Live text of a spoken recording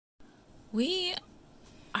We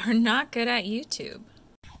are not good at YouTube.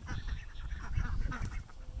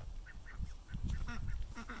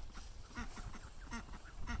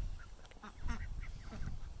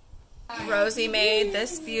 Rosie made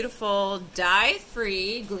this beautiful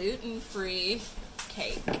dye-free, gluten-free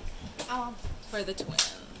cake for the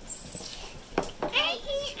twins.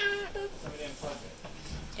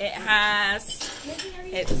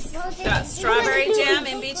 It's got strawberry jam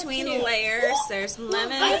in between layers. There's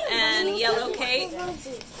lemon and yellow cake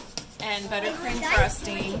and buttercream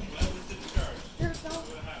frosting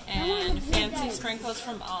and fancy sprinkles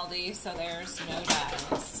from Aldi, so there's no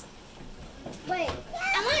dyes. Wait,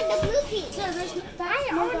 I want the blue piece. So there's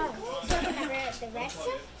fire on the red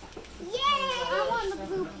stuff? Yay! I want the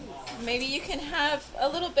blue piece. Maybe you can have a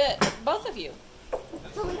little bit, both of you.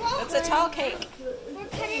 It's a tall cake. We're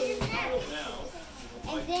cutting it in half.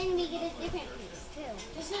 And then we get a different piece too.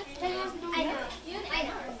 I know.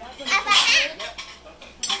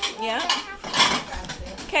 Yeah?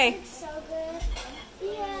 Okay. So good.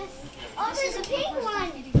 Yes. Oh, there's a pink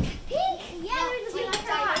one. Pink? Yeah, there's a pink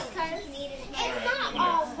one. It's not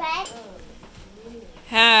all red.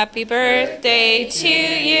 Happy birthday to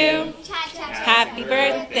you. Happy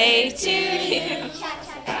birthday to you.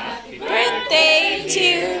 Happy birthday to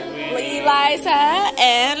Eliza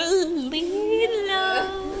and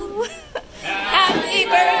Lilo. Happy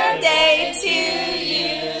birthday to you.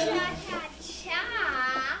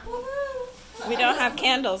 We don't have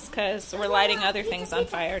candles because we're lighting other things on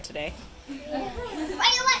fire today.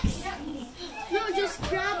 No, just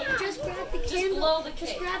grab the candle.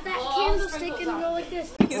 Just grab that candlestick and go like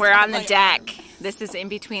this. We're on the deck. This is in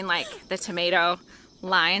between like the tomato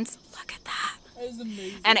lines. Look at that. That is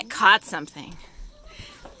amazing. And it caught something.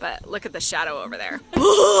 But look at the shadow over there.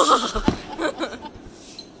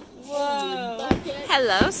 Whoa.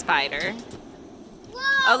 Hello, spider.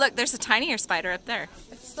 Oh, look, there's a tinier spider up there.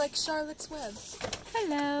 It's like Charlotte's Web.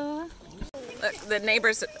 Hello. Look, the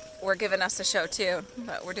neighbors were giving us a show too,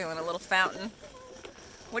 but we're doing a little fountain.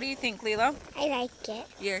 What do you think, Lilo? I like it.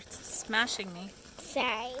 You're smashing me.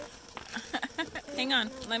 Sorry. Hang on,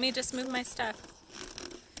 let me just move my stuff.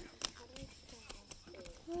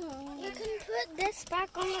 You can put this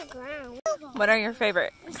back on the ground. What are your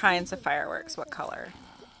favorite kinds of fireworks? What color?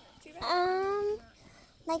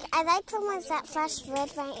 Like I like the ones that flash red,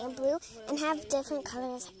 white, and blue, and have different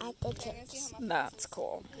colors at the tips. That's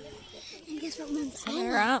cool. And guess what ones So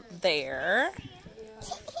they're out there,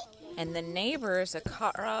 and the neighbors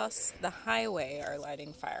across the highway are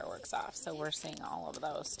lighting fireworks off, so we're seeing all of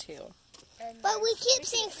those too. But we keep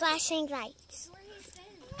seeing flashing lights.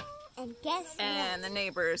 And guess what? And the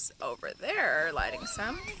neighbors over there are lighting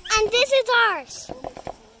some. And this is ours.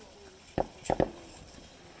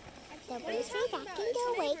 The boys are backing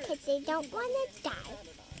away because they don't want to die.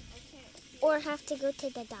 Or have to go to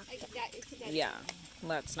the doctor. Yeah,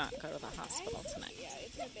 let's not go to the hospital tonight.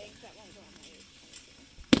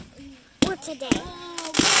 Or today.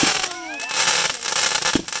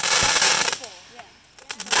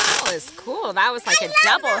 That was cool. That was like a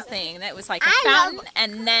double thing. That was like a fountain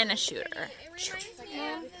and then a shooter.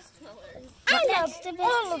 I love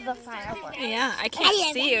all of the fireworks. Yeah, I can't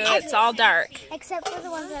see you. It's all dark. Except for the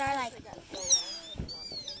ones that are like...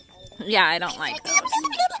 Yeah, I don't like those.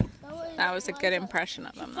 That was a good impression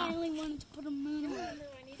of them, though. Wanted to put a moon on.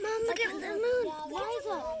 Mom, look at the moon.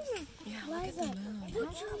 Liza. Yeah, look at the moon.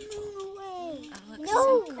 Put your moon away. That looks No.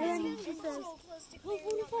 so cool. What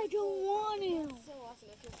if I don't want to?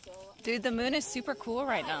 Dude, the moon is super cool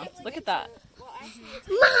right now. Look at that.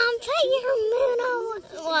 Mom, put your moon away.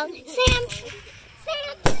 Well, Sam,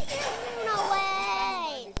 put your moon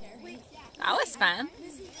away. That was fun.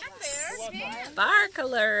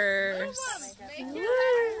 Sparklers.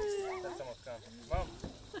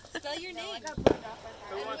 Spell your name.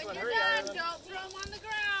 And when you're done, don't throw them on the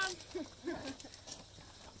ground.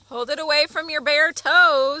 Hold it away from your bare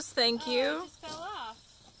toes. Thank you. It just fell off.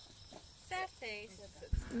 Sad face.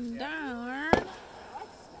 Darn.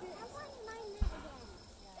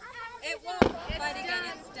 It won't fight again.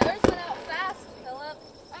 It's done. Yours went out fast, Philip.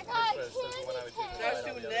 I got candy. I was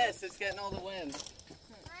doing this. It's getting all the wind.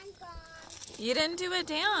 I'm gone. You didn't do a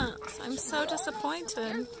dance. I'm so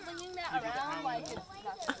disappointed. Flinging that around like it's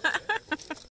nothing.